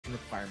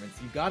passing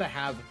requirements. You got to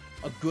have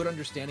a good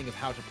understanding of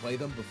how to play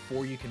them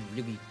before you can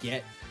really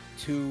get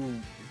to,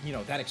 you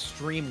know, that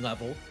extreme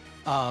level.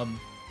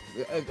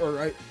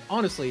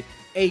 Honestly,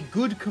 a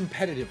good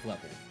competitive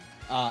level.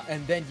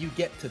 And then you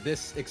get to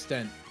this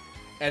extent,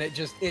 and it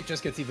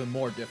just gets even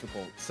more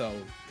difficult. So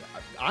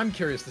I'm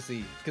curious to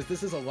see, because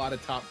this is a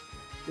top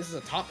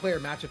player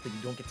matchup that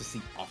you don't get to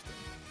see often.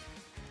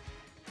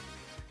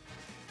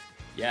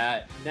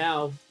 Yeah,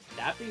 now,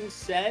 that being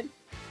said,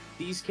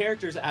 these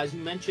characters, as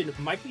you mentioned,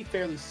 might be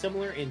fairly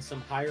similar in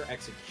some higher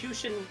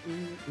execution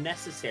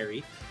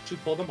necessary to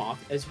pull them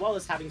off, as well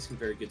as having some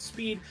very good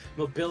speed,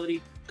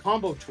 mobility,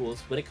 combo tools.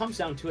 When it comes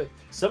down to it,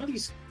 some of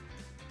these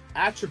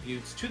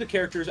attributes to the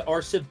characters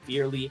are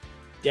severely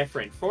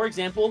different. For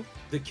example,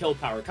 the kill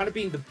power, kind of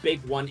being the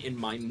big one in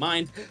my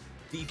mind.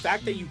 The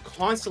fact that you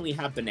constantly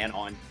have Banana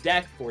on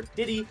deck for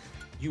Diddy.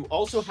 You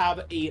also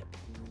have a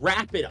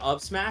rapid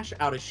up smash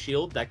out of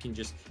shield that can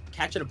just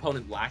catch an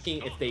opponent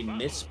lacking if they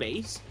miss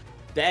space.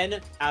 Then,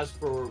 as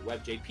for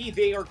WebbJP,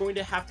 they are going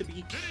to have to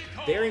be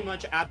very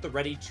much at the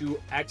ready to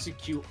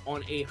execute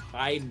on a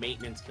high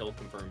maintenance kill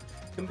confirm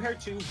compared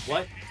to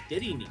what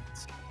Diddy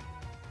needs.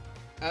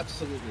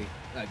 Absolutely.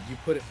 You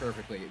put it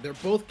perfectly. They're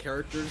both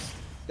characters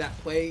that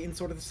play in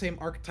sort of the same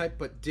archetype,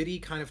 but Diddy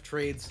kind of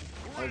trades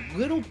a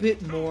little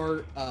bit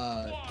more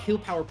kill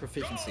power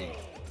proficiency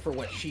for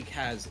what Sheik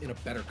has in a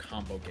better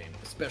combo game,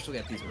 especially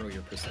at these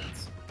earlier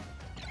percents.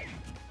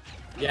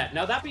 Yeah,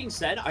 now that being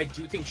said, I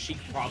do think Sheik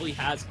probably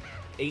has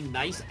a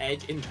nice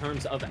edge in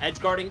terms of edge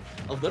guarding.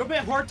 A little bit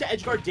hard to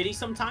edge guard Diddy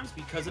sometimes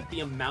because of the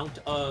amount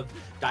of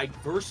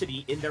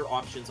diversity in their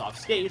options off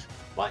stage,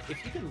 but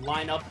if you can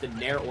line up the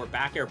nair or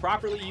back air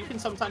properly, you can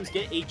sometimes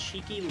get a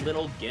cheeky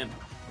little gimp.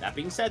 That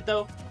being said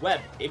though, Webb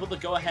able to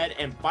go ahead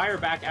and fire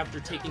back after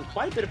taking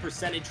quite a bit of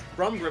percentage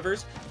from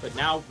Rivers, but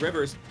now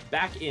Rivers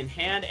back in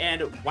hand,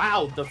 and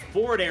wow, the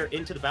forward air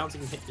into the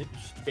bouncing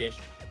fish.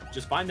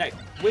 Just find that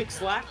quick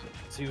slack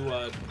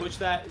to push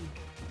that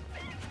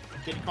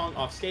Diddy Kong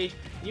off stage,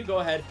 and you go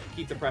ahead,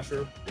 keep the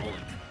pressure rolling.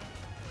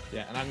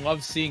 Yeah, and I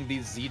love seeing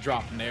these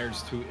Z-drop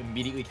nairs to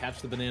immediately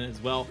catch the banana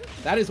as well.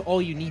 That is all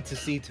you need to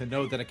see to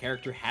know that a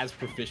character has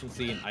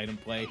proficiency in item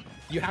play.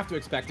 You have to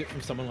expect it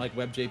from someone like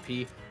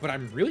WebbJP, but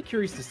I'm really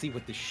curious to see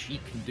what the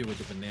Sheik can do with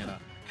the banana.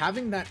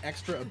 Having that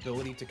extra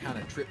ability to kind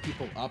of trip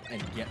people up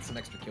and get some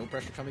extra kill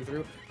pressure coming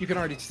through, you can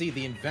already see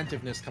the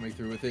inventiveness coming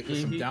through with it,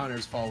 with some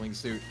downers following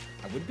suit.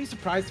 I wouldn't be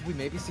surprised if we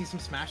maybe see some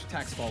smash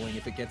attacks falling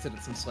if it gets it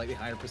at some slightly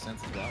higher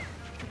percents as well.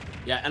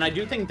 Yeah, and I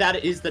do think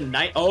that is the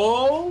night.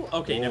 Oh,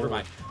 okay, never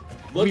mind.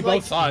 We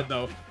both saw it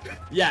though.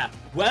 Yeah,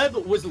 Webb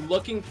was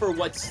looking for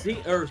what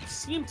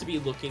seemed to be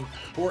looking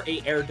for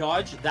a air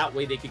dodge. That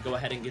way they could go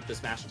ahead and get the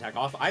smash attack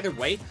off. Either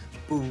way,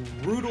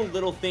 brutal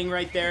little thing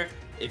right there.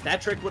 If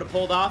that trick would have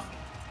pulled off,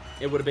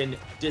 it would have been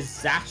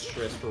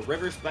disastrous for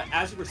Rivers. But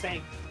as you were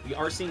saying, we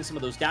are seeing some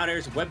of those down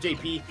airs.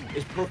 WebbJP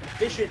is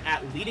proficient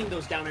at leading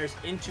those down airs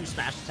into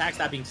smash attacks.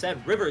 That being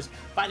said, Rivers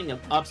finding an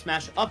up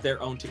smash of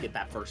their own to get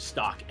that first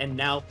stock. And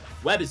now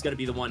Webb is going to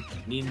be the one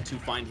needing to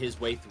find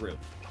his way through.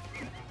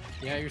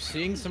 Yeah, you're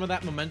seeing some of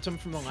that momentum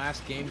from the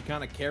last game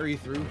kind of carry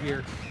through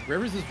here.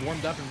 Rivers is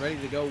warmed up and ready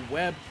to go.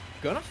 Webb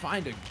gonna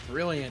find a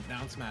brilliant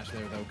down smash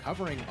there, though,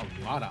 covering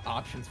a lot of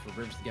options for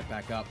Rivers to get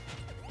back up.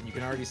 And you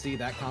can already see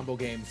that combo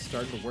game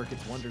starting to work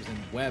its wonders, and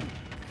Webb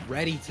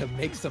ready to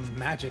make some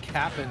magic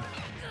happen.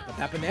 But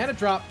that banana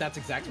drop, that's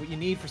exactly what you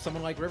need for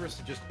someone like Rivers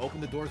to just open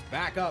the doors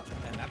back up,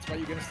 and that's why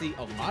you're gonna see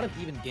a lot of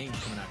even games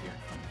coming out here.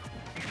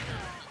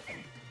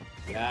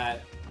 Yeah,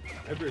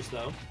 Rivers,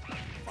 though,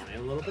 finding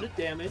a little bit of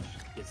damage.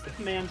 Gets the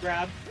command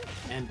grab,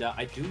 and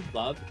I do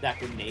love that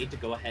grenade to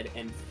go ahead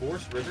and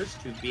force Rivers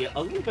to be a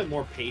little bit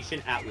more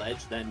patient at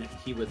ledge than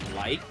he would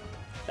like.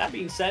 That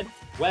being said,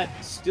 Webb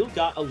still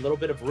got a little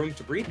bit of room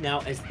to breathe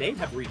now as they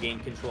have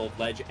regained control of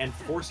ledge and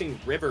forcing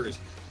Rivers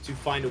to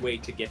find a way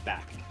to get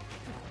back.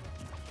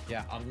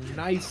 Yeah, a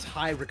nice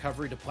high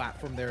recovery to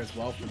platform there as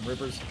well from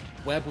Rivers.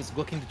 Webb was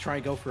looking to try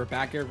and go for a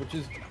back air, which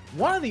is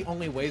one of the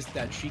only ways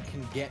that she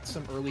can get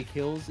some early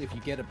kills. If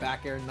you get a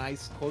back air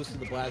nice close to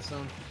the blast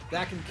zone,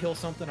 that can kill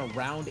something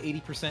around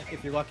 80%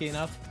 if you're lucky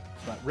enough.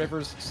 But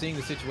Rivers, seeing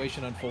the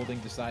situation unfolding,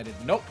 decided,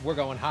 nope, we're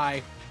going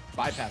high,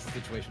 bypass the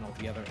situation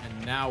altogether,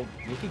 and now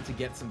looking to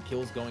get some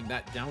kills going.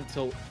 That down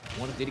tilt,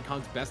 one of Diddy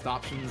Kong's best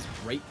options,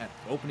 great at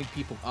opening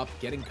people up,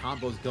 getting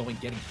combos going,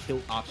 getting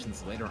kill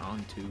options later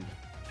on too.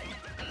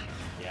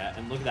 Yeah,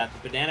 and look at that,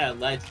 the banana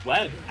ledge.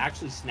 Webb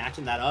actually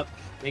snatching that up,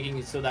 making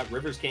it so that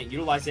Rivers can't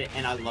utilize it,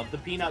 and I love the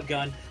peanut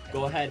gun.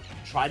 Go ahead,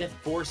 try to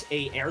force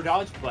a air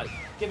dodge, but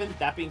given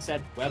that being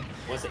said, Webb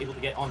was able to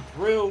get on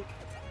through.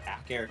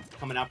 Back air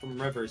coming out from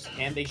Rivers.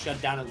 Can they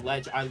shut down a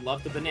ledge? I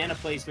love the banana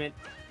placement.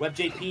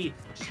 WebbJP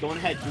just going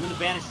ahead, doing the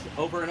vanish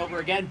over and over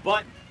again,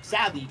 but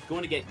sadly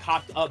going to get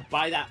cocked up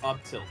by that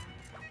up tilt.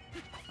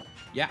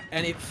 Yeah,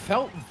 and it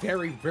felt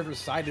very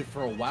Rivers-sided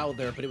for a while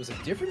there, but it was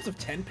a difference of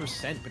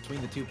 10% between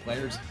the two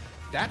players.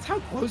 That's how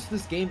close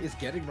this game is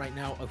getting right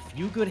now. A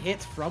few good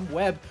hits from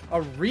Webb,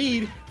 a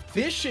read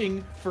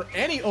fishing for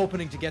any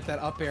opening to get that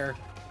up air,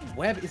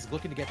 Webb is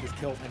looking to get this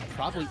kill and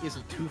probably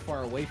isn't too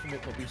far away from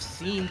it, but we've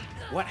seen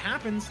what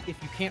happens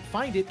if you can't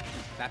find it.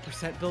 That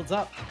percent builds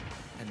up,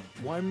 and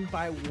one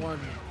by one,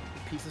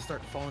 the pieces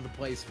start to fall into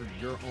place for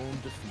your own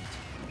defeat.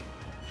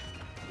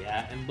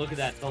 Yeah, and look at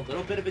that. A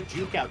little bit of a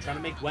juke out, trying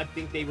to make Webb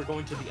think they were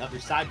going to the other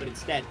side, but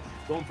instead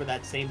going for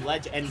that same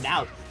ledge. And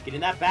now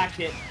getting that back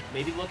hit,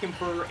 maybe looking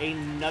for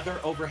another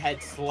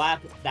overhead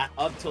slap, that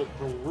up tilt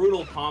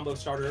brutal combo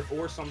starter,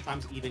 or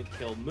sometimes even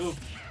kill move.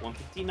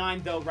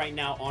 159 though right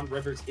now on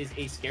Rivers is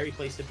a scary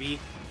place to be.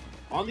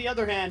 On the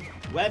other hand,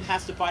 Webb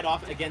has to fight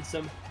off against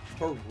some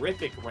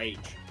horrific rage.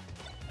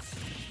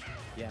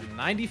 Yeah,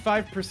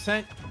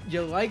 95%,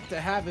 you like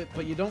to have it,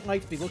 but you don't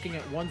like to be looking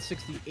at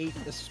 168,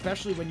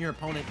 especially when your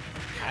opponent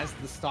has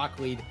the stock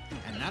lead.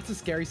 And that's a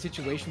scary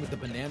situation with the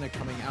banana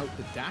coming out.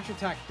 The dash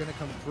attack going to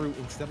come through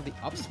instead of the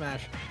up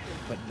smash,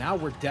 but now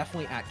we're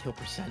definitely at kill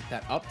percent.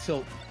 That up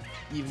tilt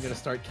even going to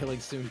start killing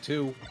soon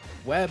too.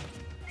 Webb,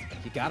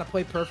 you got to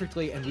play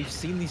perfectly, and we've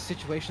seen these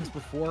situations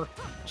before,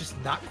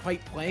 just not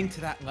quite playing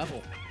to that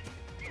level.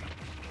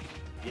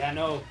 Yeah,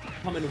 no,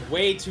 coming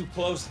way too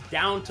close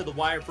down to the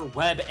wire for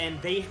Webb, and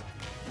they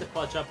have to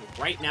clutch up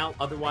right now.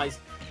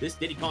 Otherwise, this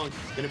Diddy Kong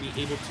is going to be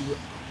able to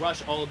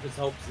crush all of his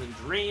hopes and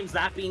dreams.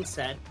 That being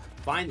said,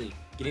 finally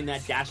getting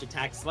that dash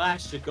attack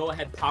slash to go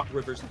ahead, pop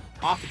Rivers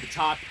off at the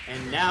top,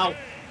 and now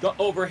the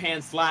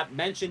overhand slap.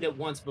 Mentioned it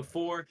once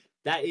before.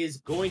 That is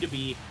going to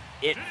be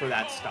it for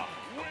that stock.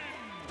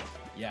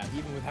 Yeah,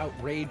 even without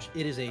rage,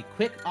 it is a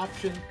quick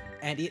option,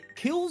 and it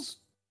kills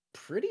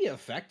pretty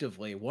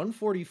effectively.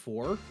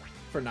 144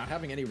 for not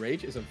having any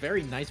rage is a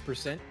very nice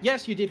percent.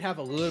 Yes, you did have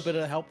a little bit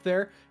of help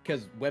there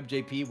because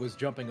WebbJP was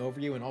jumping over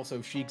you, and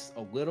also Sheik's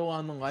a little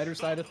on the lighter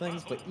side of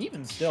things, but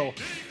even still,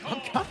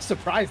 I'm kind of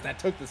surprised that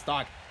took the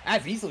stock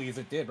as easily as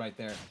it did right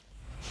there.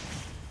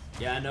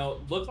 Yeah, no,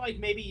 looked like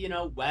maybe, you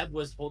know, Webb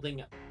was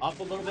holding up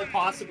a little bit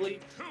possibly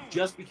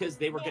just because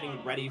they were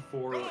getting ready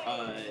for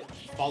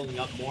following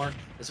up more.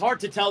 It's hard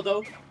to tell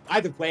though.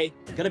 Either way,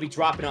 gonna be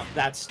dropping up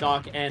that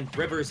stock, and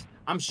Rivers,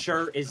 I'm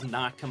sure, is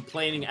not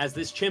complaining as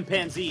this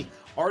chimpanzee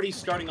already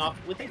starting off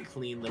with a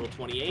clean little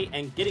 28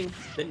 and getting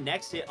the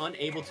next hit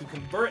unable to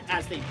convert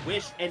as they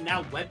wish. And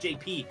now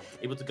WebbJP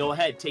able to go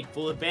ahead, take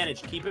full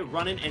advantage, keep it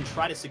running, and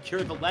try to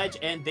secure the ledge,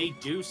 and they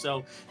do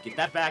so. Get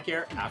that back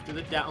air after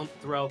the down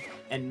throw,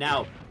 and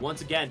now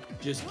once again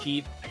just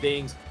keep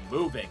things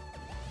moving.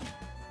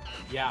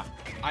 Yeah,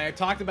 I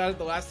talked about it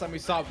the last time we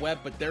saw Webb,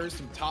 but there is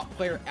some top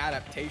player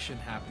adaptation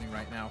happening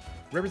right now.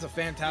 Rivers a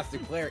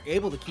fantastic player,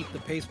 able to keep the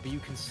pace, but you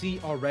can see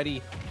already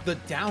the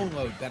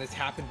download that has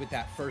happened with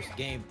that first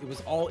game. It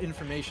was all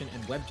information,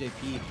 and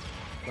WebbJP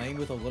playing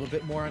with a little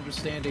bit more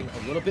understanding,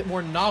 a little bit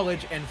more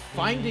knowledge, and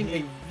finding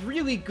a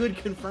really good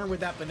confirm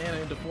with that banana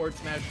into forward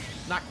smash.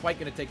 Not quite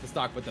going to take the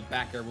stock, but the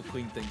back air will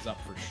clean things up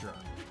for sure.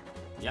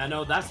 Yeah,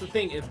 no, that's the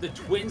thing. If the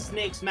Twin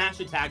Snake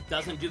smash attack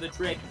doesn't do the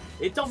trick,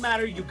 it don't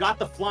matter. You got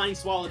the Flying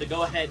Swallow to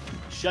go ahead,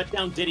 shut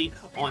down Diddy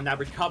on that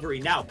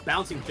recovery. Now,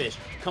 Bouncing Fish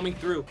coming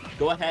through.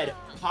 Go ahead,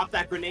 pop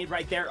that grenade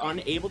right there.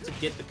 Unable to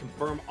get the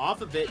confirm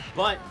off of it,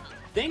 but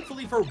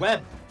thankfully for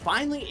Webb,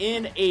 finally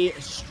in a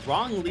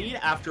strong lead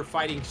after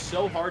fighting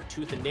so hard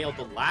tooth and nail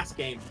the last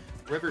game.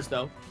 Rivers,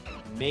 though,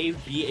 may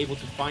be able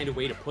to find a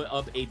way to put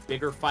up a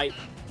bigger fight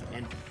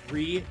and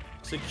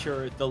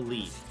re-secure the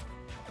lead.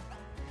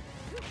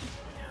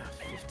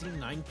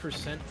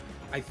 59%.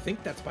 I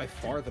think that's by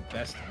far the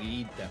best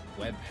lead that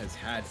Webb has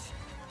had.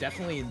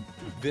 Definitely in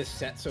this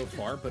set so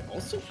far, but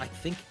also I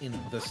think in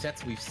the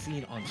sets we've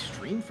seen on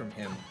stream from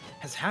him,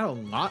 has had a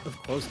lot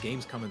of close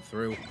games coming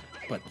through,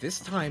 but this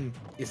time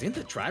is in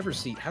the driver's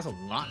seat, has a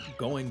lot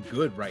going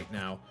good right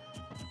now.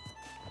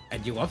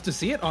 And you love to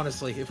see it,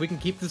 honestly. If we can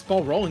keep this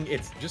ball rolling,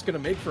 it's just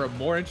going to make for a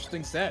more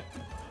interesting set.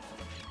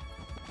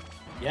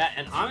 Yeah,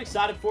 and I'm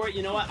excited for it.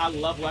 You know what? I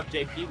love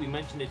WebbJP. We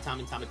mentioned it time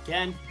and time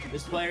again.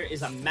 This player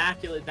is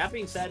immaculate. That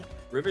being said,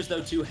 Rivers,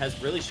 though, too,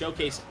 has really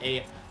showcased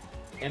a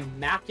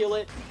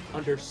immaculate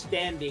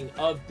understanding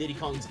of Diddy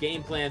Kong's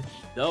game plan.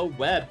 Though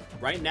Webb,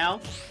 right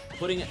now,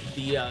 putting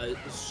the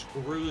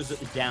screws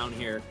down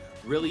here,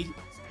 really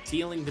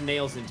sealing the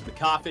nails into the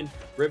coffin.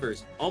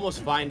 Rivers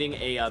almost finding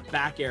a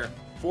back air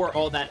for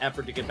all that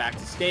effort to get back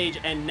to stage,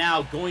 and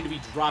now going to be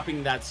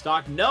dropping that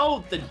stock.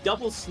 No, the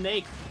double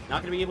snake,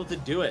 not going to be able to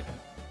do it.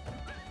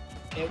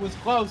 It was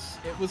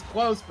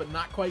close, but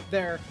not quite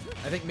there.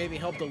 I think maybe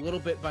helped a little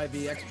bit by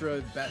the extra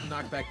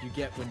knockback you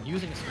get when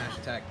using a smash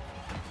attack.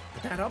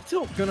 But that up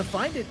tilt, gonna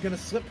find it, gonna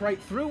slip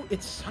right through.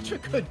 It's such a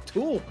good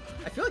tool.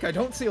 I feel like I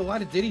don't see a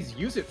lot of Diddy's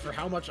use it for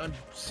how much I'm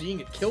seeing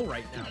it kill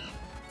right now.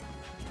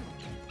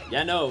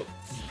 Yeah, no.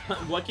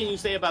 What can you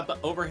say about the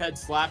overhead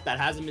slap that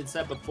hasn't been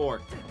said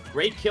before?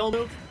 Great kill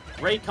move,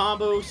 great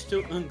combo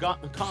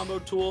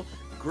tool,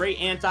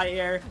 great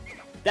anti-air.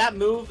 That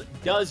move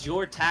does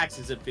your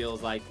taxes, it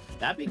feels like.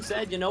 That being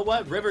said, you know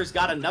what? Rivers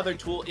got another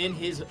tool in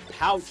his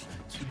pouch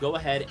to go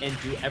ahead and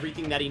do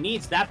everything that he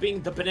needs. That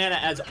being the banana,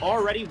 as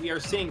already we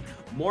are seeing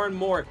more and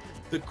more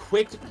the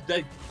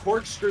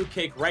corkscrew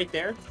kick right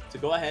there to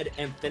go ahead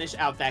and finish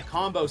out that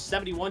combo.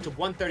 71 to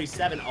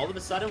 137. All of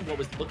a sudden, what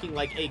was looking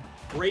like a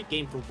great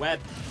game for Webb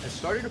has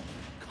started to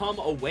come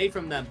away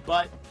from them.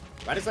 But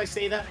right as I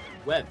say that,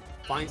 Webb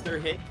finds their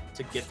hit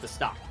to get the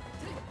stop.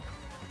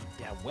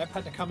 Yeah, Webb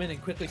had to come in and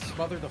quickly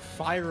smother the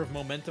fire of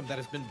momentum that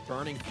has been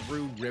burning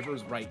through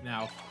Rivers right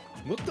now.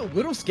 Looked a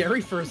little scary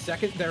for a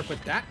second there,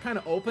 but that kind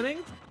of opening,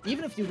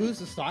 even if you lose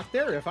the stock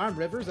there, if I'm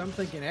Rivers, I'm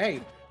thinking,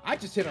 hey, I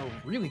just hit a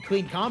really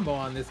clean combo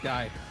on this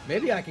guy.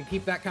 Maybe I can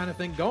keep that kind of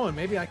thing going.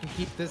 Maybe I can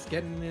keep this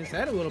getting in his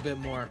head a little bit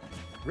more.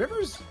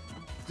 Rivers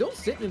still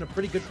sitting in a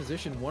pretty good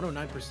position,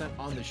 109%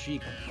 on the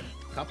Sheik.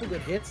 Couple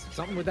good hits,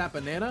 something with that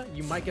banana,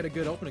 you might get a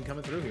good opening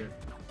coming through here.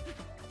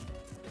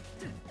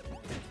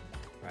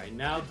 Right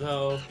now,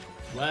 though,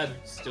 Webb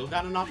still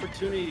got an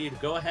opportunity to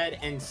go ahead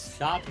and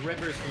stop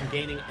Rivers from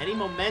gaining any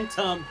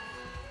momentum,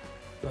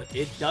 but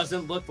it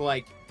doesn't look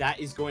like that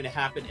is going to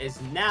happen, as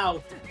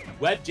now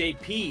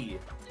WebbJP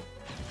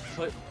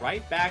put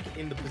right back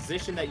in the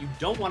position that you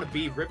don't want to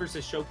be. Rivers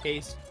has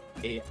showcased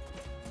a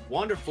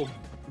wonderful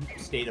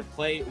state of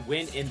play,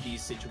 win in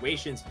these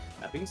situations.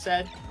 That being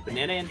said,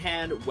 banana in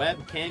hand,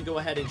 Webb can go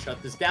ahead and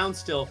shut this down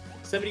still.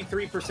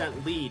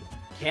 73% lead.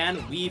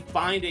 Can we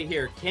find it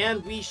here?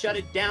 Can we shut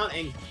it down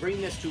and bring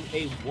this to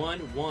a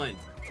 1-1?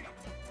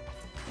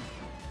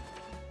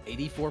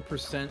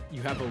 84%,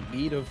 you have a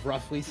lead of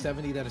roughly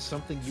 70. That is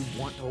something you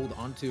want to hold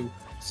on to,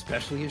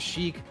 especially as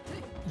Sheik.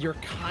 You're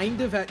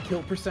kind of at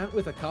kill percent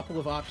with a couple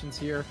of options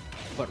here,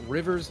 but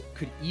Rivers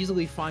could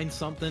easily find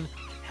something.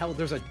 Hell,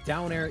 there's a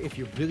down air if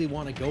you really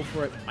want to go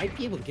for it. Might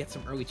be able to get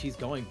some early cheese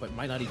going, but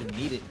might not even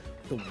need it.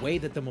 The way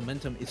that the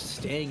momentum is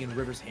staying in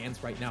Rivers'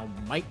 hands right now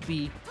might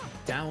be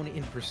down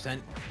in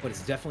percent, but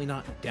it's definitely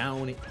not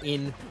down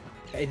in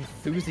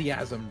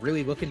enthusiasm.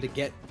 Really looking to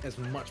get as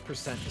much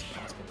percent as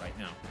possible right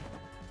now.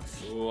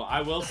 Ooh,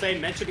 I will say,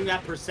 mentioning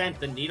that percent,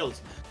 the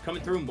needles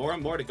coming through more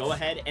and more to go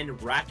ahead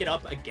and rack it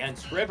up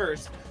against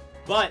Rivers.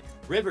 But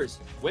Rivers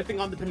whipping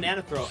on the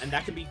banana throw, and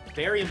that can be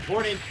very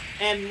important.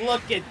 And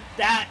look at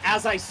that,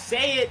 as I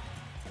say it,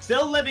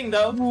 still living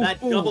though. That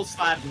double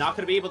slap, not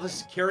going to be able to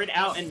secure it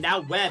out, and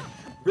now Webb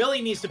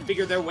really needs to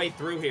figure their way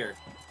through here.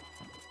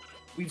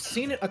 We've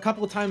seen it a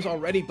couple of times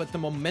already, but the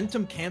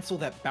momentum cancel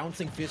that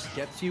bouncing fist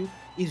gets you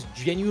is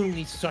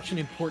genuinely such an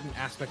important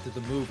aspect of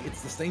the move.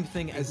 It's the same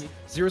thing as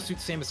Zero Suit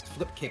Samus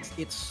flip kicks.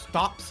 It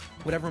stops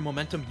whatever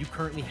momentum you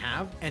currently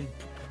have and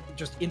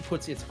just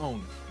inputs its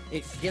own.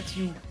 It gets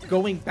you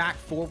going back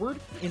forward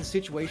in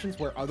situations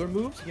where other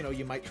moves, you know,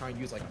 you might try and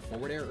use like a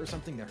forward air or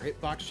something to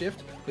hitbox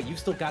shift, but you've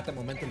still got that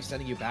momentum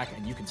sending you back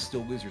and you can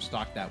still lose your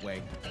stock that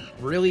way.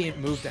 Brilliant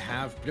move to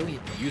have,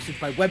 brilliant usage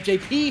by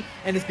WebbJP,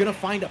 and is gonna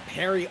find a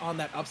parry on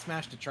that up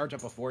smash to charge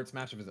up a forward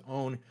smash of his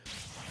own.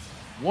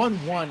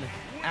 1-1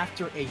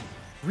 after a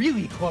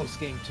really close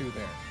game 2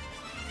 there.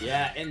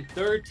 Yeah, and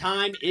third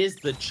time is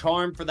the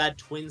charm for that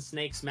twin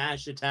snake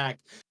smash attack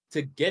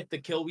to get the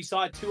kill. We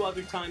saw it 2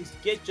 other times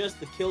get just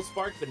the kill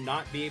spark, but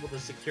not be able to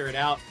secure it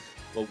out.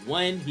 But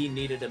when he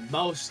needed it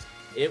most,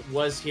 it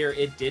was here.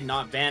 It did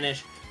not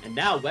vanish. And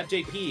now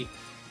WebbJP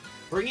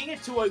bringing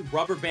it to a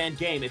rubber band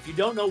game. If you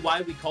don't know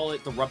why we call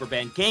it the rubber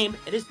band game,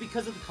 it is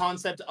because of the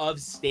concept of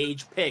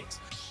stage picks.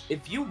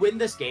 If you win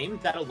this game,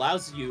 that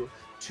allows you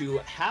to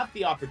have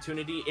the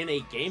opportunity in a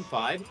game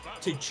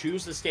 5 to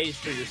choose the stage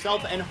for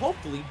yourself, and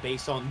hopefully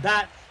based on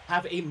that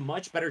have a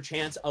much better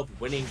chance of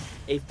winning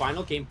a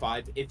final game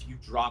 5 if you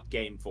drop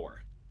game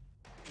 4.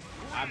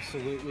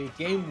 Absolutely.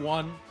 Game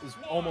 1 is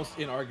almost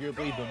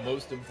inarguably the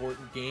most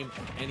important game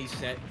of any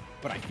set,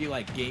 but I feel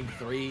like game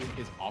 3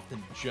 is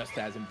often just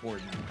as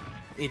important.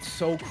 It's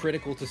so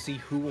critical to see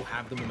who will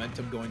have the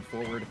momentum going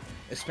forward,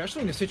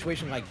 especially in a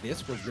situation like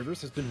this where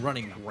Rivers has been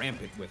running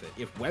rampant with it.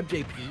 If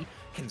WebbJP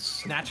can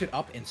snatch it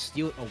up and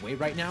steal it away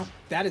right now,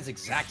 that is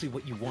exactly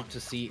what you want to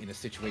see in a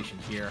situation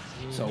here.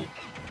 So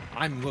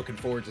I'm looking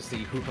forward to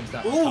see who comes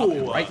out on top.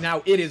 And right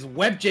now it is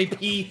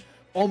WebbJP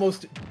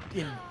almost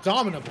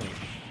indomitably.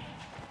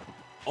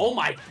 Oh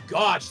my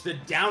gosh, the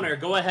downer.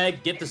 Go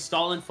ahead, get the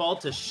stall and fall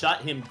to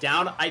shut him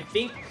down. I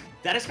think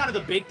that is kind of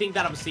the big thing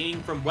that I'm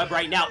seeing from Webb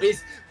right now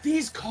is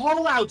these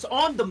call-outs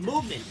on the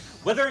movement.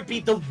 Whether it be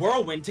the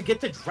whirlwind to get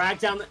the drag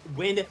down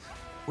when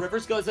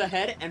Rivers goes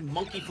ahead and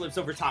monkey flips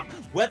over top.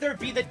 Whether it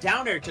be the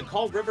down air to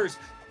call Rivers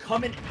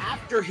coming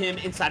after him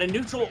inside a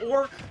neutral,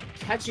 or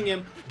catching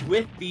him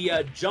with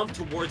the jump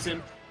towards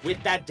him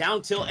with that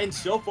down tilt. And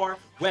so far,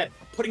 Webb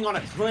putting on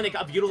a clinic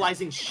of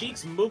utilizing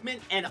Sheik's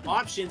movement and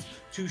options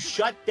to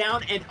shut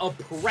down and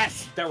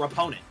oppress their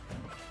opponent.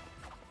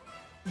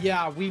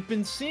 Yeah, we've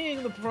been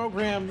seeing the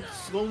program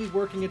slowly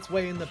working its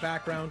way in the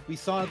background. We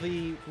saw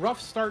the rough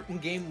start in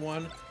game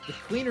 1, the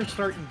cleaner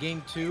start in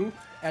game 2,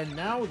 and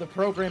now the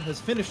program has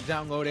finished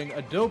downloading.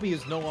 Adobe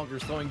is no longer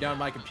slowing down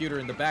my computer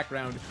in the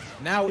background.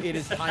 Now it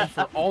is time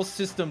for all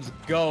systems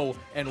go,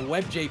 and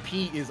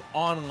WebbJP is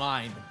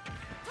online.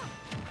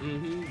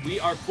 We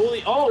are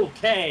fully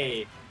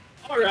okay.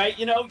 All right,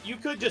 you know, you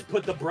could just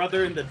put the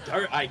brother in the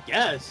dirt, I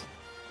guess.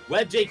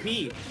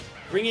 WebbJP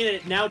bringing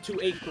it now to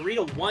a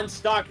 3-1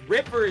 stock.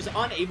 Rivers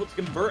unable to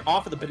convert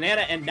off of the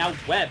banana, and now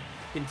Webb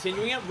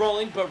continuing it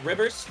rolling, but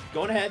Rivers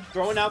going ahead,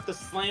 throwing out the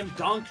slam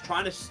dunk,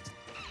 trying to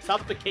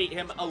suffocate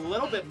him a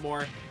little bit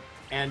more.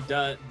 And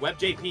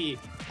WebbJP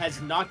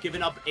has not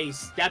given up a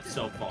step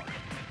so far.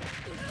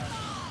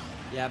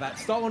 Yeah, that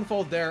stall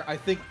unfold there, I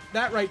think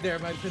that right there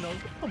might have been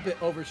a little bit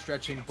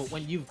overstretching, but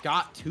when you've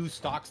got 2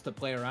 stocks to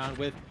play around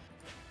with,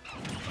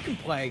 you can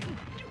play.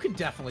 You can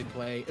definitely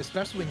play,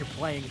 especially when you're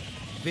playing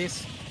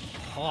this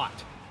hot.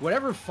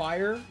 Whatever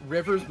fire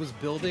Rivers was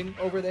building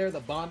over there, the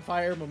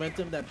bonfire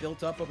momentum that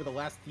built up over the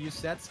last few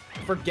sets,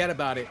 forget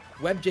about it.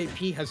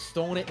 WebbJP has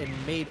stolen it and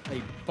made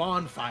a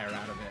bonfire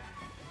out of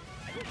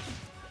it.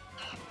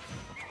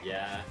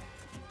 Yeah.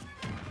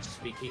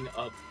 Speaking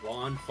of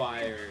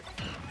bonfire,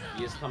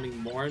 he is coming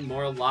more and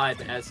more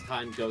alive as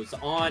time goes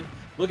on.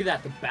 Look at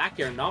that, the back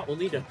air not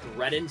only to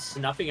threaten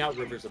snuffing out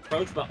Rivers'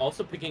 approach, but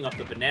also picking up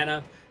the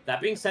banana.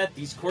 That being said,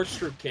 these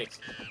corkscrew kicks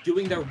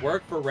doing their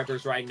work for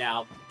Rivers right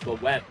now. But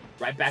Webb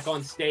right back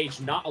on stage,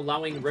 not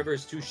allowing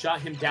Rivers to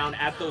shut him down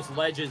at those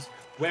ledges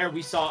where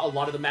we saw a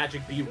lot of the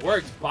magic be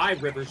worked by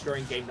Rivers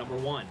during game number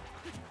 1.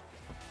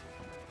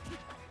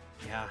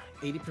 Yeah,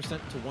 80%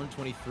 to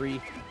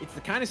 123. It's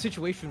the kind of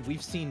situation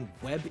we've seen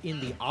Webb in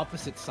the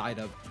opposite side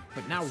of,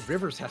 but now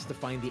Rivers has to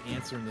find the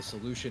answer and the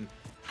solution.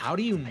 How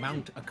do you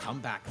mount a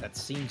comeback that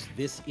seems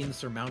this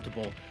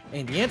insurmountable?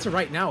 And the answer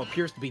right now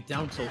appears to be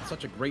down tilt.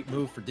 Such a great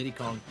move for Diddy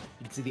Kong.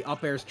 You can see the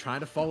up airs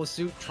trying to follow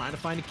suit, trying to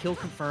find a kill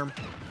confirm.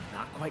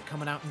 Not quite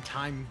coming out in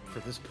time for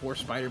this poor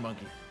spider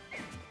monkey.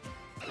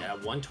 Yeah,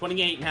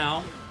 128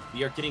 now.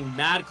 We are getting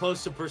mad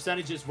close to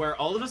percentages where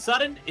all of a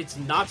sudden, it's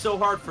not so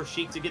hard for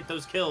Sheik to get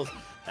those kills.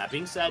 That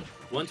being said,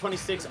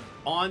 126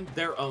 on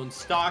their own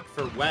stock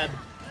for Webb.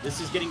 This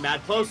is getting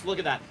mad close. Look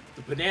at that.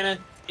 The banana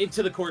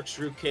into the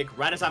corkscrew kick.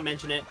 Right as I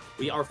mentioned it,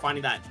 we are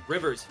finding that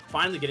Rivers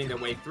finally getting their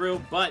way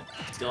through, but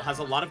still has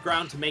a lot of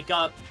ground to make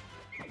up.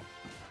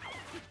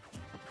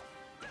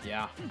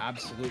 Yeah,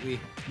 absolutely.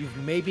 You've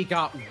maybe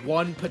got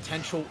one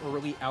potential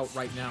early out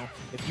right now.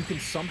 If you can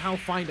somehow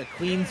find a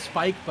clean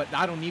spike, but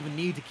I don't even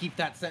need to keep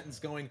that sentence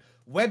going.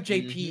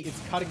 WebbJP is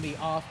cutting me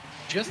off,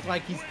 just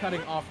like he's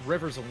cutting off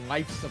Rivers'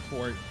 life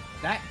support.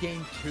 That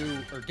game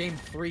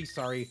 3,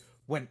 sorry,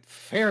 went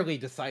fairly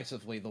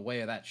decisively the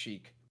way of that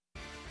Sheik.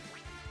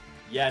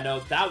 Yeah, no,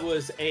 that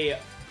was a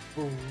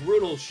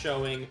brutal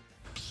showing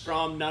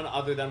from none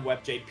other than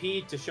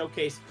WebbJP to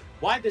showcase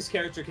why this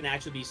character can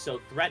actually be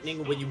so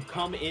threatening when you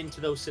come into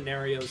those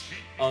scenarios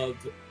of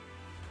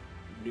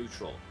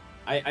neutral.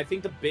 I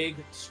think the big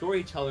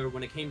storyteller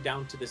when it came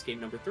down to this game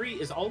number 3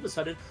 is all of a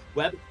sudden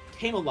Webb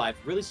came alive,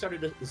 really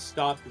started to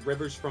stop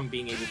Rivers from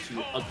being able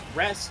to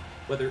aggress,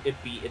 whether it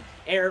be in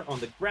air, on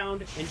the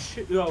ground, and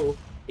show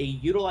a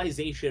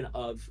utilization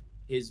of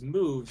his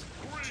moves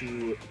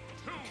to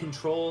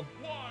control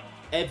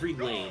every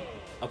lane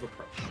of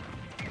approach.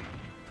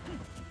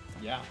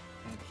 Yeah.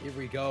 And here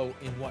we go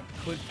in what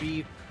could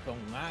be the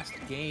last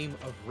game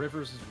of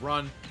Rivers'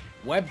 run.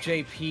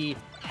 WebbJP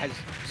has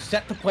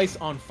set the place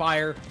on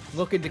fire,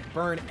 looking to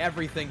burn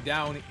everything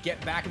down,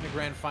 get back in the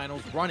grand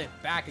finals, run it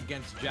back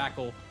against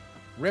Jackal.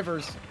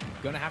 Rivers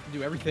gonna have to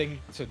do everything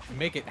to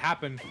make it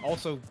happen.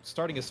 Also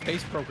starting a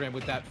space program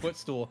with that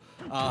footstool.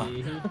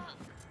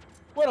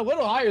 Went a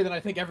little higher than I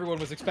think everyone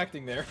was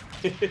expecting there.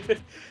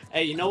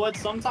 Hey, you know what?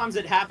 Sometimes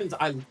it happens.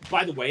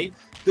 By the way,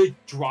 the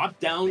drop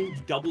down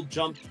double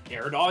jump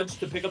air dodge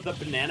to pick up the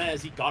banana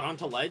as he got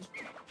onto ledge.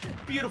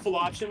 Beautiful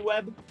option,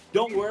 Webb.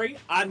 Don't worry,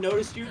 I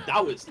noticed you.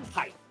 That was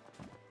tight.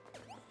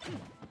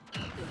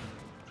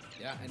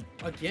 Yeah, and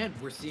again,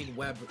 we're seeing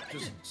Webb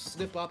just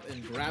slip up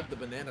and grab the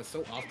banana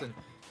so often.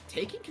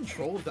 Taking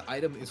control of the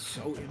item is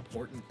so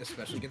important,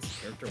 especially against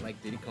a character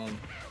like Diddy Kong,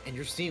 and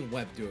you're seeing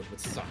Webb do it with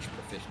such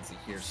proficiency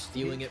here,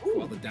 stealing it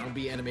while the down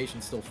B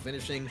animation's still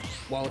finishing,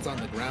 while it's on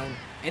the ground.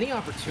 Any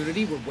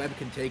opportunity where Webb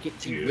can take it,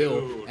 he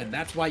will, and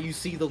that's why you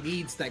see the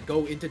leads that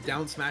go into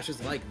down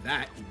smashes like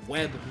that.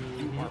 Webb,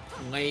 you are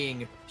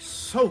playing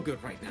so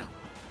good right now.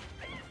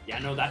 Yeah,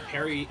 no, that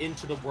parry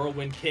into the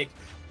whirlwind kick,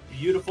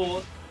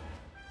 beautiful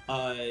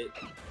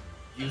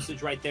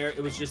usage right there.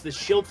 It was just the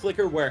shield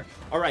flicker where,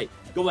 all right,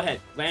 go ahead,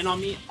 land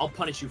on me, I'll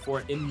punish you for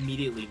it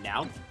immediately.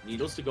 Now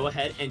Needles to go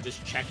ahead and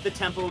just check the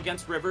tempo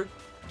against River,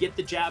 get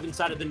the jab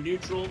inside of the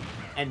neutral,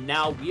 and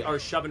now we are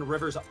shoving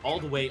Rivers all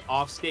the way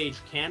off stage.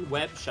 Can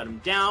Webb shut him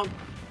down?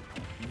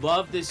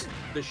 Love this,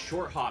 the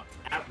short hop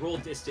at roll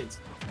distance,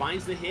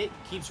 finds the hit,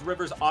 keeps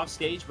Rivers off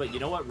stage, but you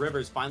know what?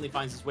 Rivers finally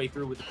finds his way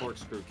through with the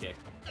corkscrew kick.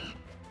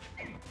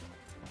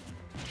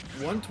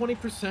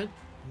 120%.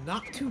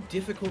 Not too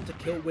difficult to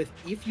kill with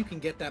if you can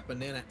get that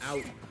banana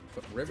out,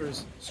 but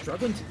Rivers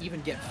struggling to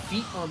even get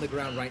feet on the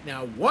ground right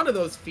now. One of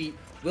those feet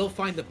will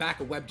find the back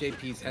of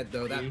WebbJP's head,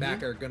 though. That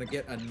backer gonna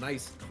get a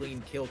nice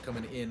clean kill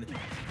coming in.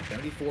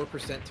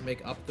 74% to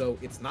make up, though.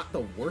 It's not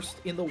the worst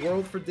in the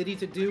world for Diddy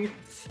to do,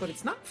 but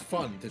it's not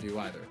fun to do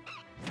either.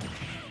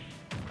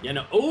 You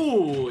know,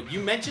 oh, you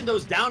mentioned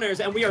those down airs,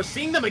 and we are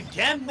seeing them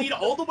again lead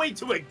all the way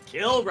to a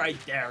kill right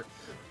there.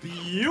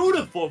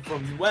 Beautiful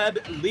from Webb,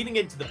 leading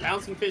into the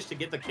bouncing fish to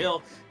get the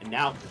kill. And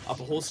now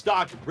up a whole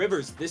stock.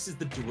 Rivers, this is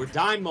the do or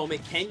die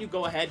moment. Can you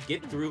go ahead,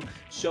 get through,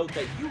 show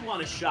that you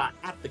want a shot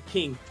at the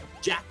King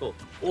Jackal?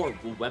 Or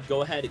will Webb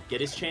go ahead and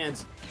get his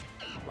chance?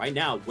 Right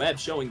now, Webb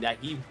showing that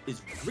he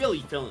is really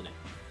feeling it.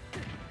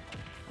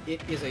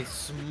 It is a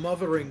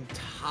smothering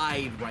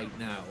tide right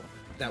now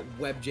that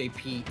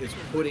WebbJP is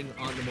putting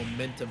on the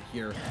momentum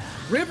here.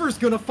 Rivers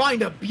gonna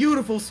find a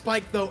beautiful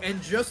spike though,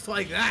 and just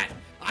like that,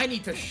 I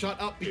need to shut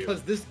up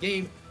because this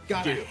game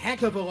got a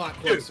heck of a lot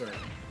closer.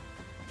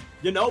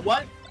 You know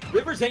what?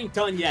 Rivers ain't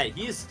done yet.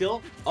 He is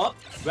still up,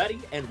 ready,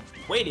 and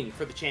waiting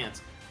for the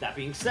chance. That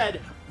being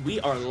said, we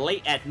are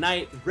late at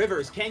night.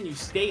 Rivers, can you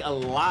stay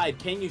alive?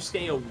 Can you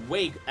stay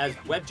awake as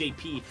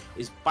WebbJP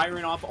is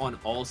firing off on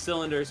all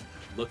cylinders,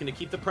 looking to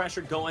keep the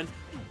pressure going,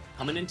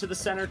 coming into the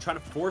center, trying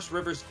to force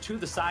Rivers to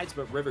the sides,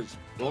 but Rivers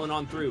rolling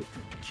on through,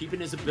 keeping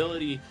his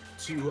ability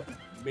to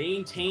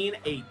maintain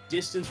a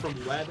distance from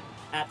Webb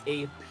at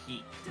a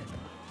peak.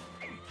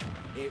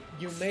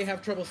 You may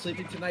have trouble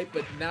sleeping tonight,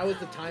 but now is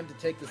the time to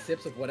take the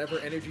sips of whatever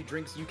energy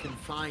drinks you can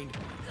find.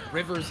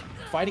 Rivers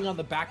fighting on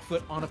the back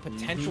foot on a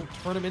potential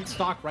tournament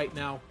stock right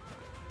now.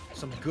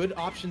 Some good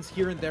options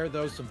here and there,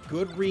 though. Some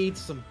good reads,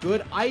 some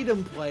good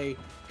item play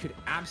could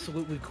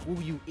absolutely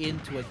cool you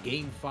into a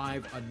Game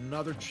 5.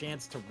 Another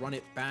chance to run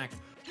it back.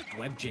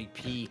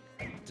 WebbJP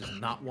does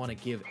not want to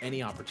give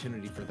any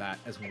opportunity for that.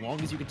 As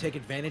long as you can take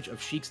advantage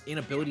of Sheik's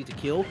inability to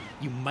kill,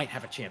 you might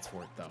have a chance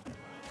for it, though.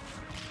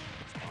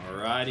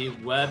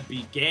 Alrighty, Webb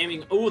be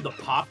gaming. Oh, the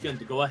pop gun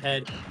to go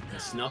ahead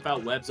and snuff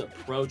out Webb's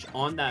approach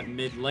on that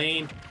mid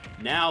lane.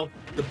 Now,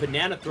 the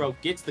banana throw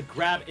gets the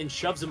grab and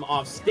shoves him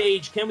off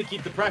stage. Can we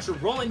keep the pressure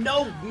rolling?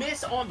 No,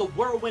 miss on the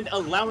whirlwind,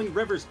 allowing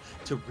Rivers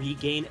to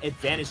regain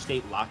advantage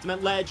state. Locked him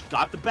at ledge,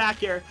 got the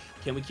back air.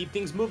 Can we keep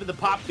things moving? The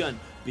pop gun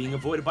being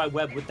avoided by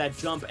Webb with that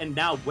jump. And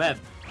now Webb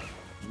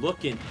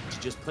looking to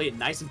just play it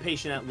nice and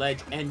patient at ledge.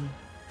 And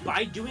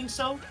by doing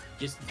so,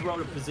 just throw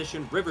to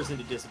position Rivers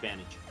into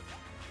disadvantage.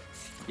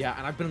 Yeah,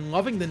 and I've been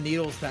loving the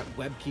needles that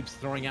Webb keeps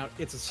throwing out.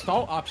 It's a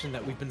stall option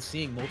that we've been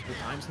seeing multiple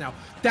times now.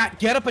 That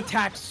get-up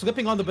attack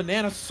slipping on the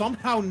banana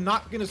somehow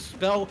not going to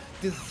spell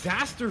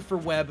disaster for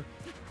Webb.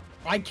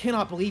 I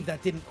cannot believe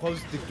that didn't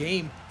close the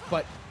game,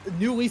 but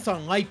new lease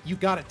on life, you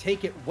got to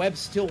take it. Webb's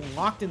still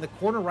locked in the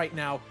corner right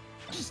now.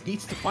 Just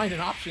needs to find an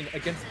option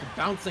against the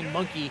bouncing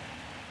monkey.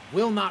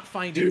 Will not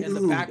find it, and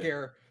the back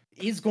air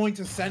is going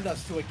to send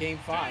us to a Game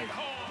 5.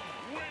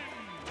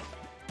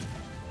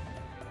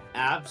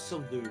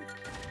 Absolute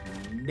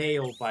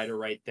nail biter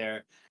right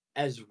there,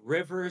 as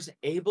Rivers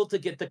able to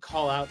get the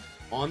call out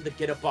on the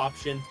get up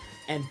option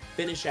and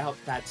finish out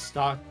that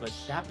stock. But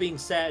that being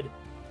said,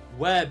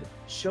 Webb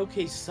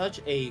showcased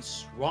such a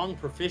strong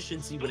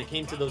proficiency when it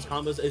came to those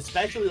combos,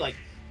 especially like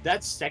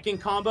that second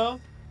combo.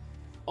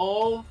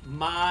 Oh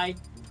my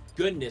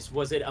goodness,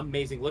 was it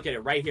amazing. Look at it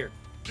right here.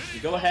 You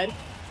go ahead,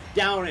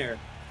 down air,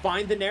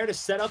 find the nair to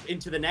set up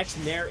into the next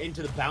nair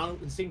into the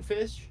bouncing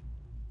fish.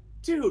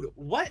 Dude,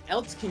 what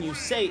else can you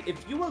say?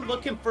 If you were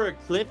looking for a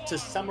clip to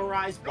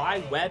summarize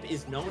why Webb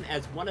is known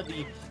as one of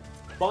the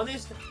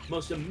funnest,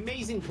 most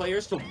amazing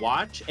players to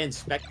watch and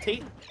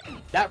spectate,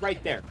 that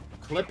right there.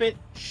 Clip it,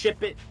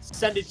 ship it,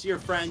 send it to your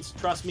friends.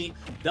 Trust me,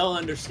 they'll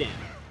understand.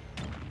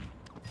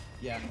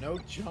 Yeah, no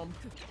jump,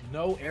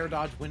 no air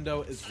dodge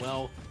window as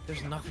well.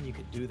 There's nothing you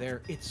could do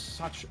there. It's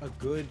such a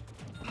good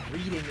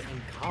reading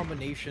and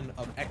combination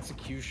of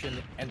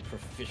execution and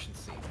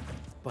proficiency.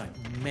 But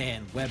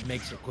man, Webb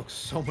makes it look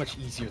so much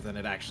easier than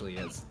it actually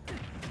is.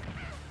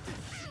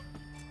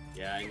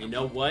 Yeah, and you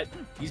know what?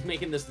 He's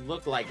making this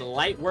look like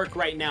light work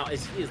right now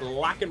as he is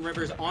locking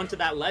Rivers onto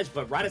that ledge.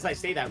 But right as I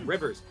say that,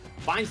 Rivers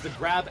finds the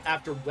grab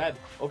after Webb,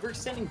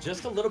 overextending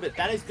just a little bit.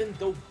 That has been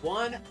the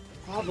one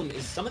problem,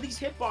 is some of these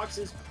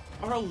hitboxes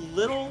are a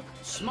little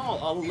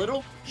small, a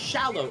little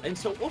shallow, and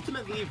so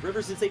ultimately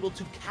Rivers is able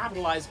to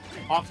capitalize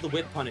off the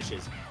whip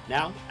punishes.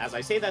 Now, as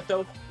I say that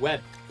though, Webb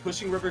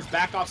pushing Rivers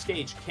back off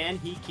stage. Can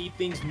he keep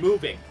things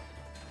moving?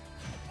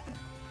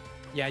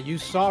 Yeah, you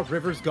saw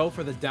Rivers go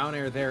for the down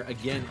air there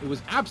again. It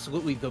was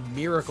absolutely the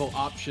miracle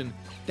option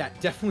that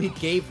definitely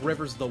gave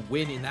Rivers the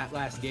win in that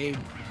last game.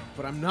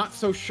 But I'm not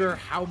so sure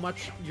how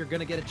much you're going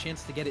to get a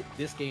chance to get it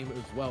this game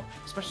as well,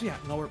 especially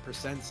at lower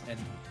percents, and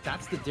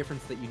that's the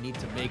difference that you need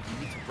to make.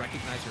 You need to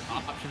recognize your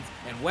options,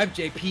 and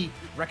WebbJP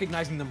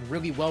recognizing them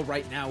really well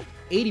right now.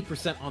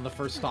 80% on the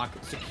first stock,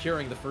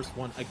 securing the first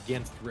one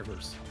against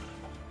Rivers.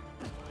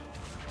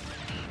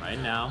 Right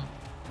now,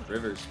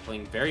 Rivers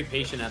playing very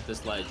patient at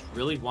this ledge,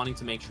 really wanting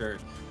to make sure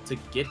to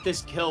get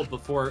this kill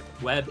before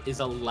Webb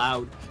is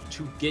allowed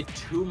to get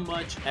too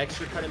much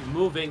extra credit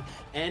moving,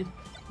 and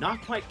not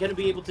quite going to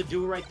be able to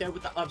do it right there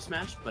with the up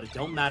smash, but it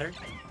don't matter.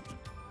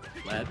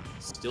 Webb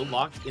still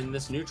locked in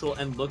this neutral,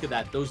 and look at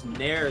that, those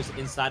nairs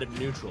inside of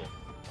neutral.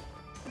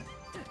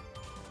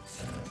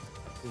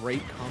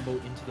 Great combo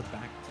into the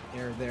back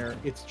air there.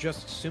 It's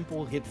just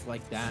simple hits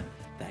like that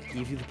that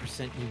give you the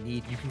percent you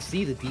need. You can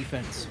see the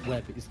defense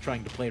Webb is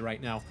trying to play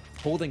right now,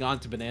 holding on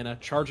to Banana,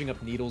 charging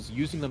up needles,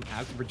 using them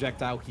as the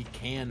projectile he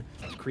can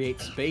to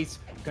create space.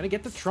 Gonna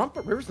get the trump,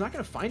 but River's not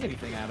gonna find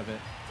anything out of it.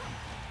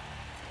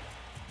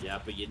 Yeah,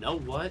 but you know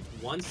what?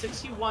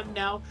 161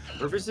 now.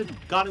 Rivers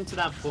have gotten to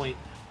that point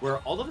where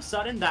all of a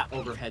sudden that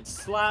overhead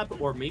slab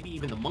or maybe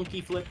even the monkey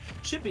flip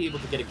should be able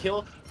to get a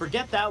kill.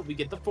 Forget that. We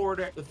get the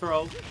forward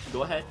throw.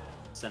 Go ahead.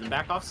 Send him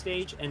back off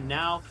stage. And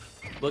now,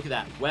 look at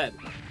that. Webb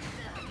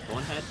going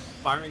ahead,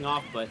 firing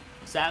off, but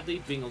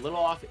sadly being a little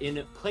off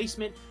in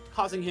placement,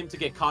 causing him to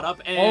get caught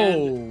up.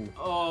 And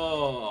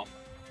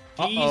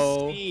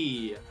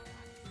DC.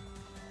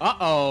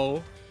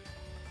 Now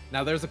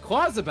there's a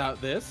clause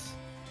about this.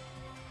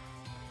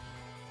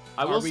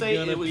 I will say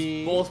it was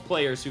both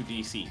players who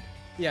DC'd.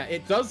 Yeah,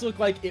 it does look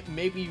like it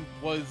maybe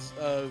was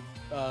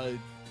a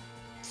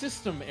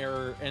system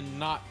error and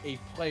not a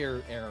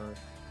player error.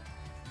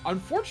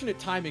 Unfortunate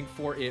timing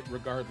for it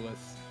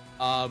regardless.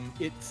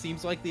 It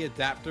seems like the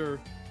adapter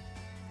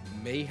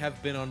may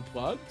have been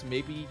unplugged.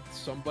 Maybe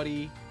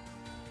somebody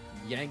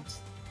yanked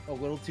a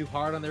little too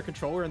hard on their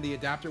controller and the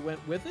adapter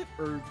went with it,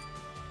 or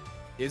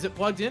is it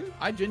plugged in?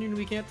 I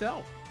genuinely can't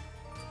tell.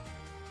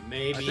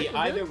 Maybe.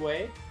 Either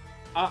way,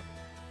 I'm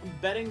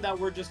betting that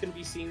we're just going to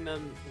be seeing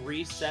them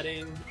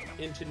resetting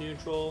into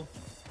neutral.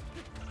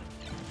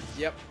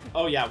 Yep.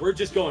 Oh yeah, we're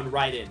just going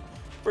right in.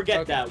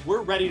 Forget that.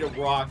 We're ready to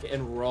rock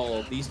and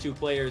roll. These two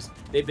players,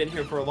 they've been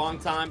here for a long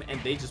time,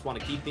 and they just want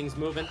to keep things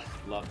moving.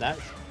 Love that.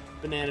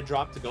 Banana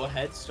drop to go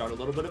ahead, start a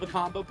little bit of a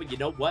combo, but you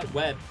know what?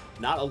 Webb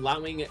not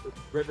allowing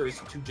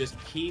Rivers to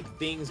just keep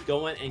things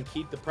going and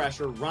keep the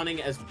pressure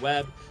running as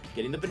Webb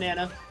getting the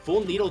banana.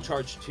 Full needle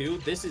charge too.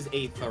 This is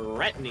a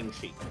threatening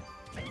Sheik.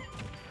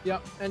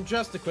 Yep, and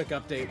just a quick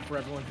update for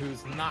everyone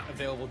who's not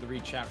available to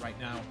read chat right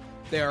now.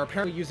 They are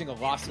apparently using a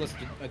lossless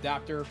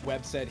adapter.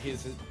 Webb said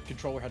his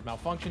controller had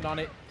malfunctioned on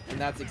it, and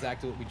that's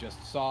exactly what we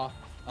just saw.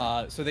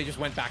 So they just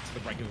went back to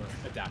the regular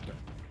adapter.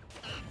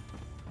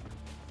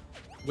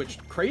 Which,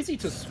 crazy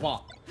to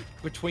swap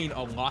between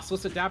a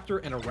lossless adapter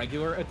and a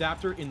regular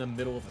adapter in the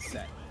middle of a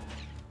set.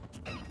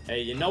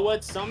 Hey, you know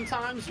what?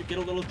 Sometimes you get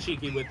a little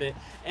cheeky with it,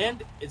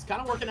 and it's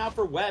kind of working out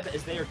for Webb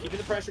as they are keeping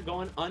the pressure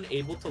going,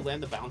 unable to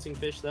land the bouncing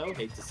fish, though.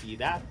 Hate to see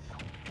that.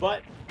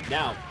 But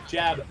now,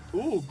 jab.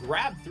 Ooh,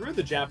 grab through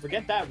the jab.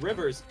 Forget that.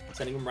 Rivers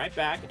sending him right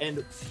back.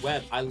 And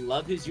Webb, I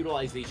love his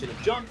utilization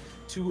of jump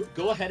to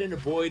go ahead and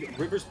avoid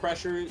Rivers'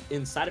 pressure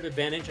inside of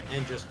advantage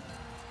and just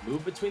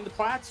move between the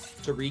plats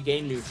to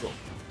regain neutral.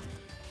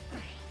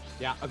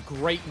 Yeah, a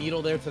great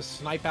needle there to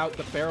snipe out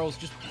the barrels.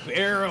 Just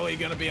barely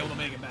going to be able to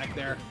make it back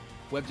there.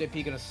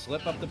 WebbJP going to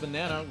slip up the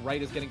banana.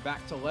 Right is getting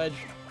back to ledge.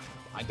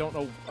 I don't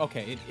know.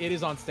 Okay, it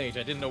is on stage.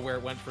 I didn't know where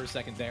it went for a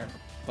second there.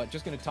 But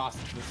just going to toss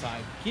it to the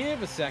side.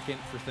 Give a second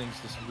for things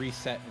to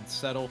reset and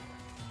settle.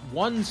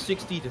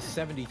 160 to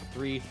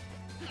 73.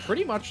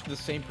 Pretty much the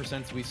same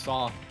percents we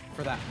saw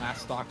for that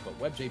last stock. But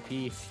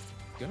WebbJP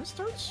going to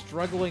start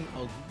struggling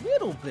a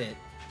little bit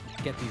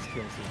to get these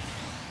kills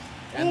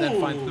in. And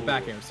then finds the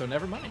back air. So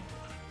never mind.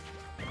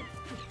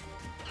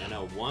 And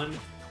a one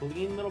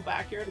clean little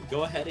back air to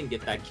go ahead and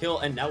get that kill.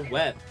 And now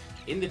Webb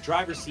in the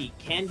driver's seat.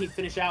 Can he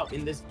finish out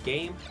in this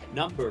game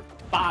number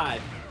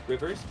 5?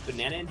 Rivers,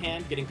 banana in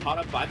hand, getting caught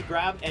up by the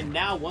grab. And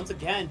now, once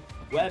again,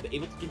 Webb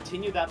able to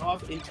continue that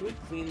off into a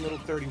clean little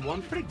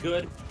 31. Pretty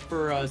good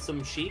for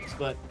some Sheiks,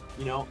 but,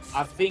 you know,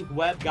 I think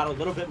Webb got a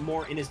little bit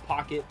more in his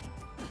pocket,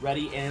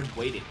 ready and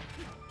waiting.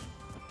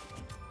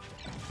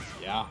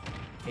 Yeah.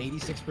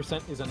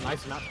 86% is a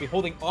nice amount to be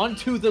holding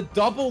onto the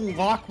double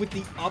lock with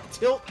the up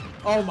tilt.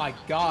 Oh my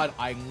god,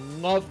 I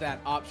love that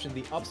option.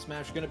 The up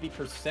smash going to be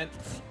percent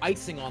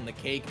icing on the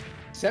cake.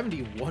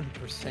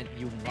 71%,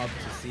 you love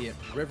to see it.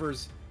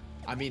 Rivers,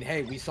 I mean,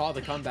 hey, we saw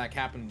the comeback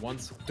happen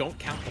once. Don't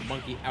count the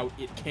monkey out.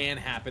 It can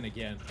happen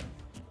again.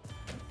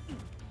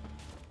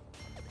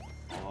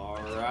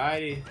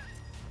 Alrighty.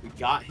 We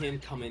got him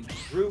coming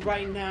through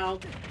right now.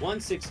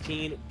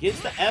 116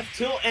 gets the F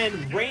tilt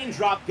and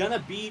raindrop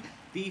gonna be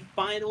the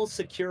final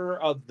securer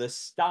of the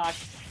stock.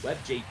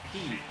 WebbJP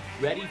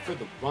ready for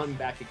the run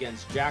back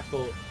against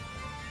Jackal.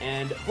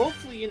 And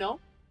hopefully, you know,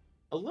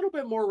 a little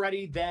bit more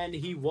ready than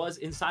he was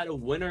inside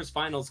of winners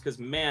finals, because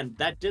man,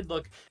 that did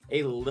look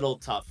a little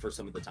tough for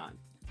some of the time.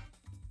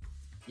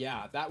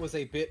 Yeah, that was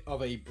a bit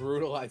of a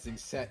brutalizing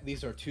set.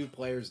 These are two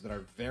players that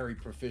are very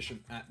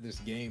proficient at this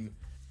game,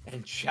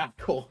 and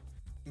Jackal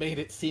made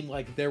it seem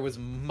like there was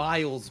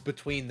miles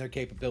between their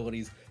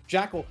capabilities.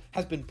 Jackal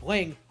has been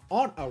playing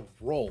on a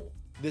roll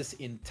this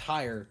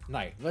entire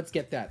night. Let's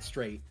get that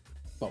straight.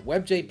 But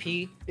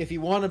WebbJP, if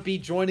you want to be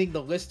joining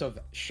the list of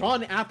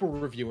Sean Apple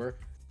reviewer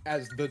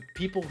as the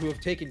people who have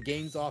taken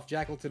games off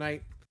Jackal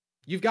tonight,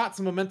 you've got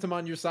some momentum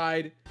on your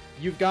side.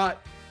 You've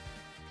got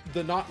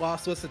the not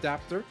lossless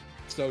adapter,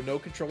 so no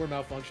controller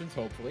malfunctions,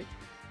 hopefully.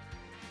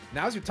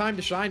 Now's your time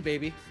to shine,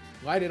 baby.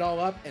 Light it all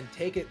up and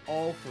take it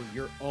all for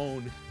your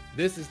own.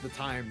 This is the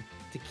time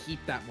to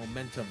keep that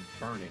momentum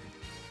burning.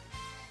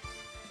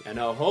 I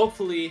know,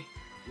 hopefully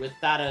with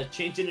that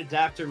change in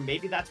adapter,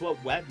 maybe that's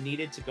what Webb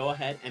needed to go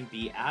ahead and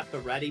be at the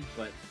ready.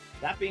 But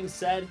that being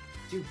said,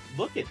 dude,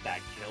 look at that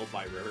kill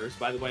by Rivers,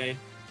 by the way.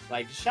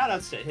 Like, shout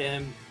outs to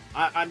him.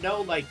 I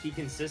know, like, he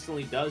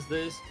consistently does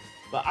this,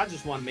 but I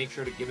just want to make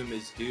sure to give him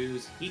his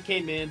dues. He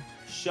came in,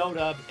 showed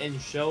up, and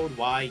showed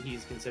why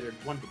he's considered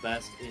one of the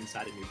best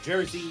inside of New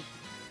Jersey.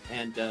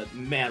 And,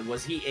 man,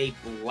 was he a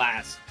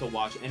blast to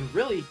watch, and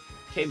really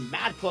came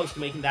mad close to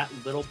making that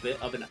little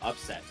bit of an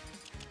upset.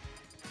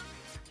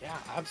 Yeah,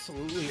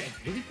 absolutely. And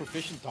really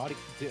proficient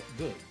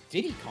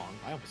Diddy Kong.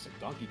 I almost said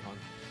Donkey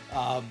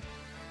Kong.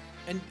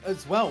 And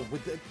as well,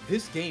 with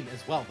this game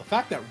as well, the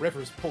fact that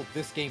Rivers pulled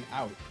this game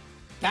out,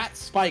 that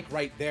spike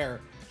right there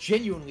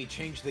genuinely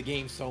changed the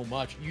game so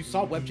much. You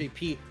saw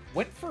WebbJP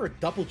went for a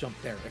double jump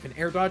there. If an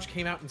air dodge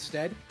came out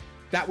instead,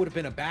 that would have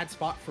been a bad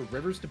spot for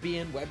Rivers to be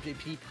in.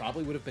 WebbJP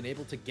probably would have been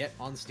able to get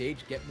on stage,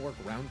 get more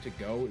ground to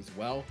go as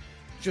well.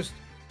 Just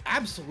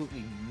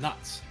absolutely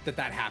nuts that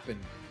happened.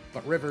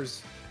 But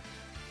Rivers,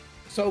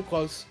 so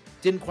close,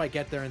 didn't quite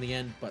get there in the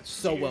end, but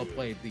so well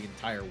played the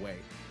entire way.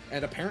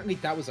 And apparently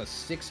that was a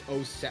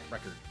 6-0 set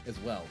record as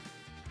well.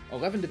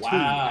 11-2,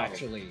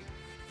 actually.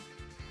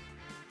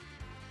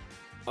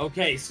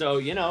 Okay, so,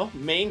 you know,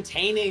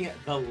 maintaining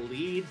the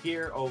lead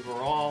here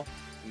overall,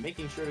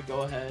 making sure to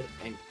go ahead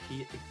and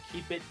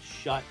keep it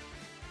shut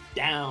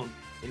down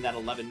in that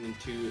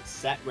 11-2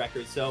 set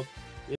record. So